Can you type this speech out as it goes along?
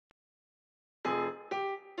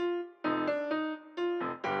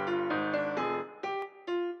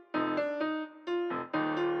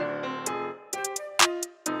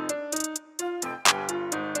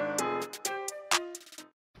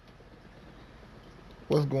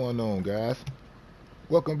What's going on, guys?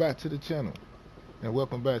 Welcome back to the channel, and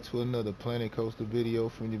welcome back to another Planet Coaster video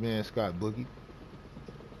from your man Scott-Boogie.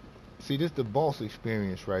 See, this the boss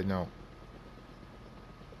experience right now.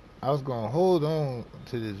 I was gonna hold on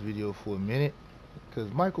to this video for a minute,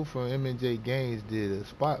 cause Michael from M&J Games did a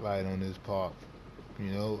spotlight on this park, you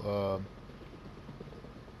know.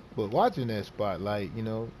 But watching that spotlight, it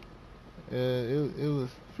was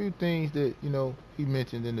a few things that he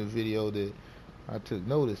mentioned in the video that I took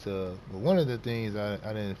notice of. But one of the things I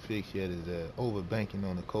didn't fix yet is overbanking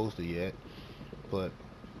on the coaster yet. But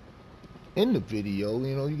in the video,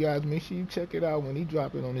 you guys make sure you check it out when he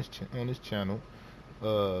drop it on his channel.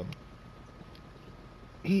 Uh,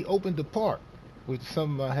 he opened the park, which is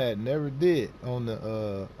something I had never did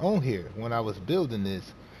on here when I was building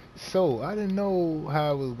this. So I didn't know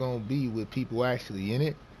how it was gonna be with people actually in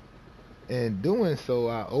it. And doing so,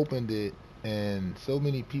 I opened it, and so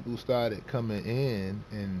many people started coming in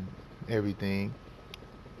and everything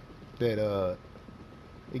that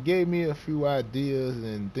it gave me a few ideas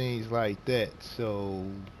and things like that. So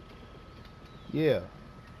yeah,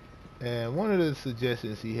 and one of the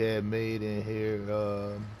suggestions he had made in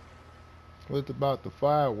here was about the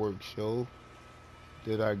fireworks show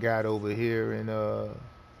that I got over here, and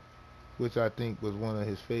which I think was one of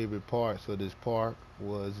his favorite parts of this park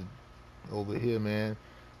was over here, man.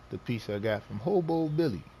 The piece I got from Hobo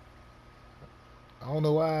Billy. I don't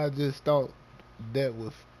know why I just thought that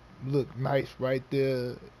would look nice right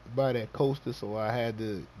there by that coaster, so I had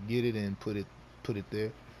to get it and put it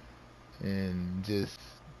there and just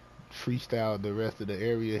freestyle the rest of the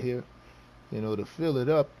area here, to fill it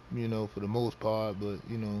up, for the most part. But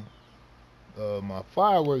my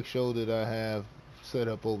fireworks show that I have set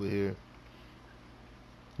up over here,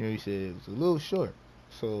 he said it was a little short.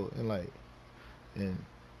 So and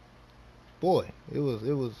boy, it was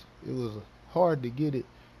hard to get it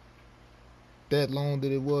that long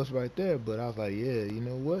that it was right there. But I was like, yeah, you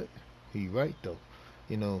know what? He right though.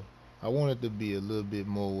 You know, I want it to be a little bit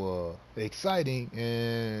more exciting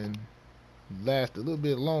and last a little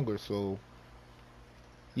bit longer. So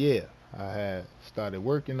yeah, I had started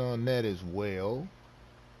working on that as well.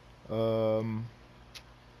 Um,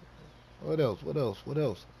 what else? What else? What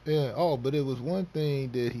else? Yeah. Oh, but it was one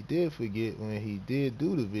thing that he did forget when he did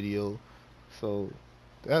do the video. So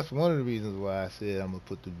that's one of the reasons why I said I'm gonna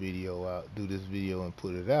put the video out, do this video and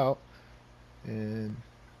put it out. And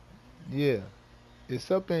yeah,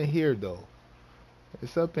 it's up in here though.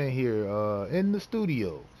 It's up in here, in the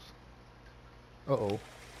studios. Uh-oh.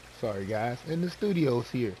 Sorry guys. In the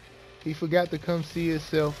studios here. He forgot to come see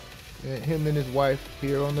himself and him and his wife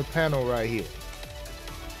here on the panel right here.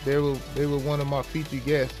 They were one of my featured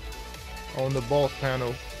guests on the boss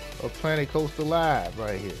panel of Planet Coaster Live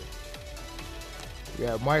right here. We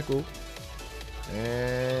got Michael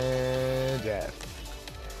and Jasper.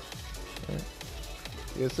 Right.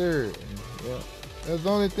 Yes, sir. Yeah. That's the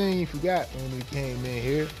only thing he forgot when we came in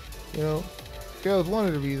here. That was one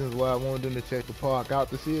of the reasons why I wanted him to check the park out,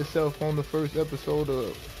 to see himself on the first episode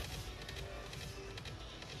of.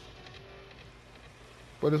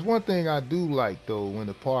 But it's one thing I do like though, when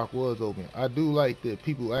the park was open. I do like that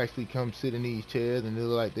people actually come sit in these chairs and they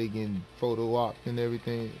look like they getting photo ops and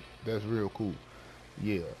everything. That's real cool.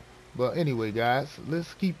 Yeah. But anyway, guys,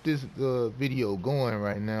 let's keep this video going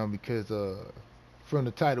right now, because from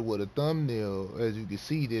the title of the thumbnail, as you can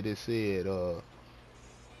see that it said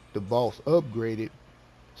the boss upgraded.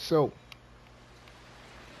 So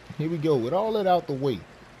here we go. With all that out the way,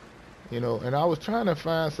 and I was trying to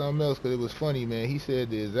find something else, because it was funny, man. He said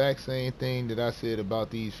the exact same thing that I said about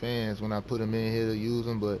these fans when I put them in here to use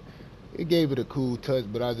them, but it gave it a cool touch.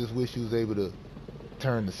 But I just wish you was able to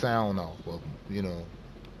turn the sound off of them.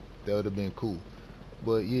 That would have been cool.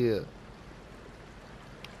 But yeah.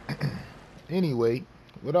 Anyway,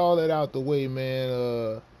 with all that out the way,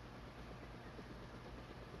 man,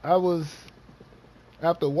 I was,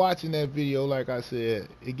 after watching that video, like I said,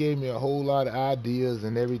 it gave me a whole lot of ideas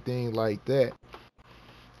and everything like that.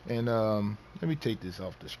 And let me take this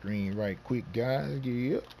off the screen right quick, guys.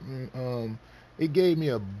 Yep. It gave me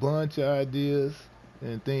a bunch of ideas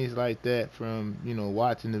and things like that from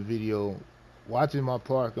watching the video, watching my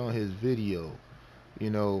park on his video.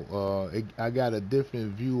 I got a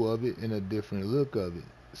different view of it and a different look of it.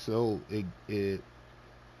 So it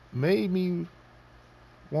made me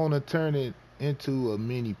want to turn it into a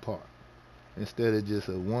mini park instead of just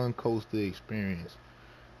a one coaster experience.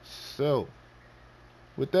 So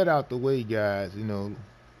with that out the way, guys,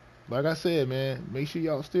 like I said, man, make sure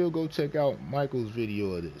y'all still go check out Michael's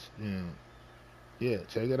video of this. Yeah,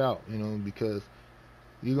 check it out, because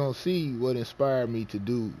you're gonna see what inspired me to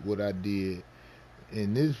do what I did.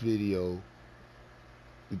 in this video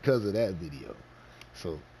because of that video.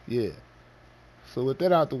 So yeah. So with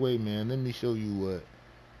that out the way, man, let me show you what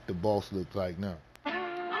the boss looks like now.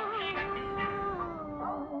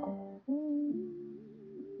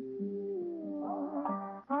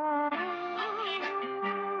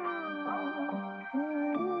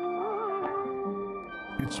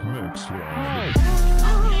 It's mixed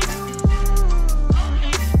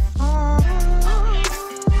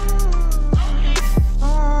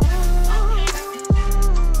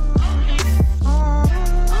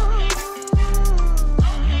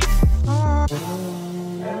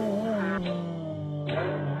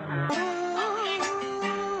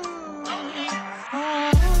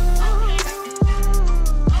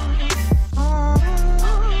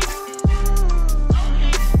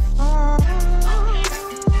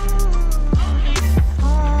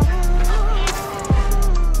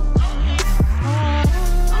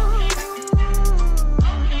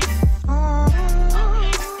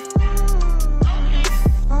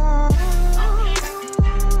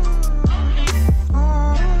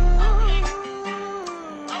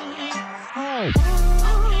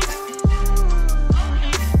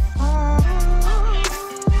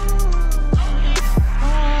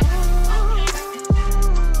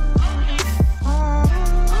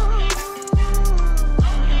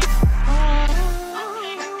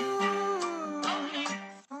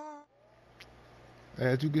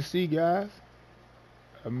As you can see, guys,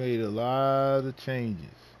 I made a lot of changes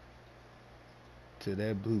to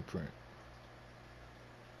that blueprint.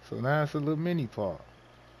 So now it's a little mini part.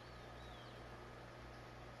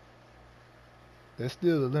 That's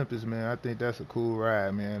still Olympus, man. I think that's a cool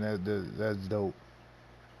ride, man. That's dope.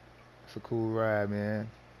 It's a cool ride, man.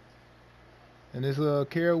 And this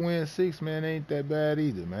Carowin 6, man, ain't that bad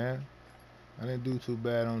either, man. I didn't do too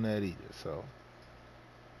bad on that either, so.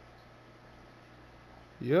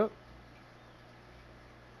 Yep.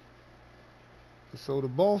 So the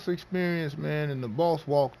boss experience, man, and the boss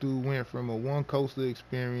walkthrough went from a one coaster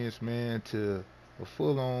experience, man, to a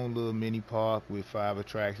full-on little mini park with 5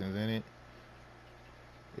 attractions in it.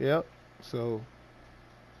 Yep. So,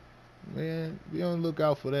 man, be on the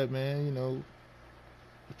lookout for that, man. You know,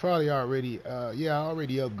 it's probably already, yeah, I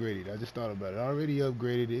already upgraded. I just thought about it. I already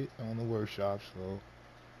upgraded it on the workshop, so.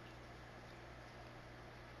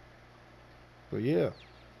 But yeah,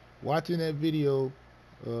 watching that video,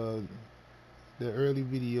 the early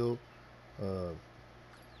video,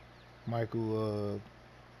 Michael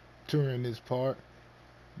touring this part,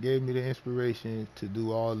 gave me the inspiration to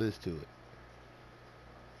do all this to it.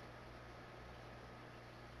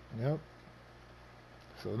 Yep.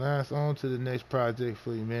 So now it's on to the next project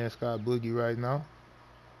for you, man. Scott-Boogie right now.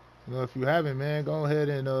 You know, if you haven't, man, go ahead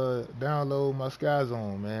and download my Sky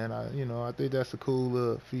Zone, man. I think that's a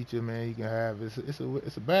cool feature, man. You can have it's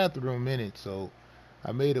a bathroom in it, so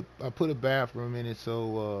I put a bathroom in it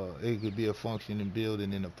so it could be a functioning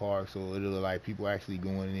building in the park, so it'll look like people actually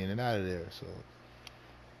going in and out of there. So,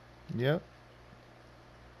 yep.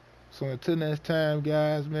 So until next time,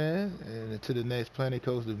 guys, man, and until the next Planet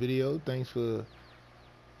Coaster video, thanks for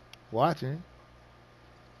watching.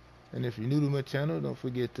 And if you're new to my channel, don't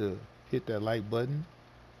forget to hit that like button.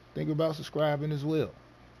 Think about subscribing as well.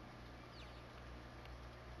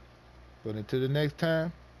 But until the next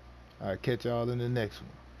time, I'll catch y'all in the next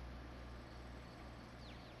one.